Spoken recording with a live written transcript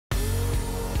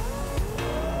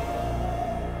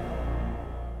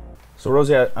So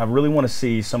Rosie, I really want to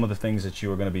see some of the things that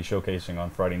you are going to be showcasing on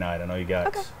Friday night. I know you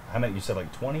got, how many, you said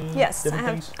like 20 different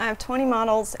things? I have 20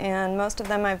 models, and most of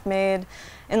them I've made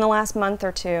in the last month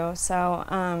or two. So,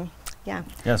 yeah.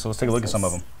 Yeah, so let's take a look at some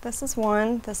of them. This is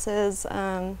one. This is,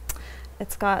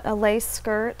 it's got a lace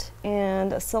skirt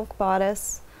and a silk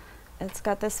bodice. It's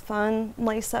got this fun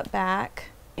lace-up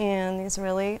back and these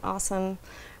really awesome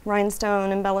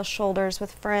rhinestone embellished shoulders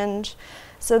with fringe.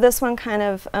 So this one kind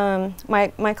of,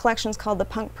 my collection's called the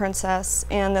Punk Princess,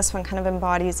 and this one kind of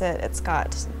embodies it. It's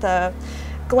got the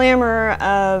glamour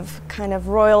of kind of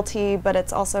royalty, but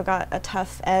it's also got a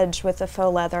tough edge with the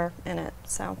faux leather in it.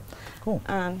 So, cool.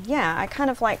 Yeah, I kind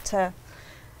of like to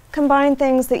combine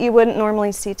things that you wouldn't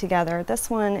normally see together. This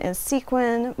one is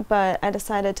sequin, but I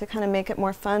decided to kind of make it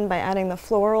more fun by adding the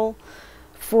floral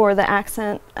for the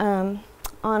accent on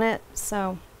it.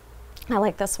 So I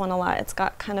like this one a lot. It's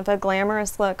got kind of a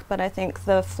glamorous look, but I think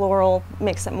the floral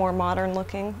makes it more modern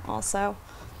looking also.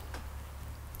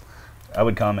 I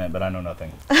would comment, but I know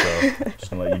nothing. So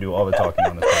just gonna let you do all the talking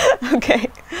on this part. Okay.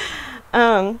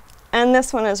 And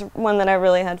this one is one that I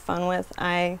really had fun with.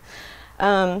 I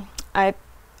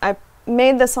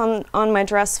made this on my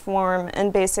dress form,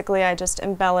 and basically I just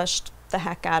embellished the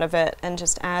heck out of it and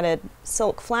just added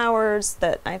silk flowers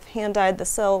that I've hand dyed the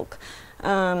silk.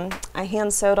 I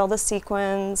hand sewed all the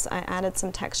sequins. I added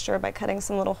some texture by cutting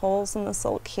some little holes in the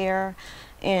silk here,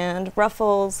 and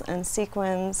ruffles and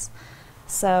sequins.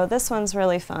 So this one's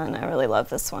really fun. I really love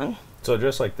this one. So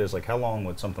just like this, like how long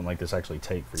would something like this actually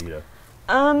take for you to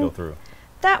go through?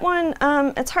 That one,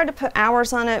 it's hard to put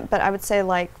hours on it, but I would say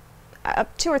like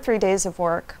 2 or 3 days of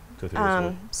work. 2 or 3 days of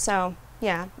work. So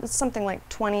yeah, it's something like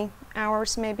 20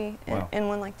 hours maybe in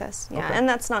one like this. Yeah, okay. And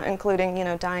that's not including, you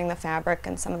know, dyeing the fabric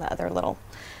and some of the other little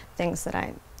things that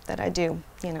I do,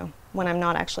 you know, when I'm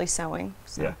not actually sewing.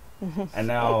 So. Yeah. And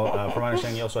now, from my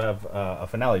understanding, you also have a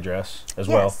finale dress as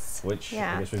yes. well, which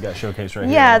yeah. I guess we've got showcased right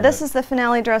here. Yeah, this is the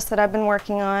finale dress that I've been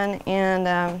working on, and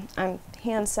I'm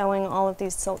hand sewing all of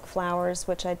these silk flowers,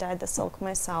 which I dyed the silk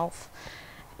myself.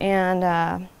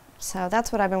 And so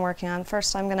that's what I've been working on.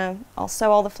 First I'll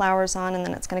sew all the flowers on, and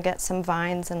then it's gonna get some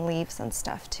vines and leaves and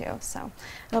stuff too. So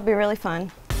it'll be really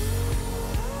fun.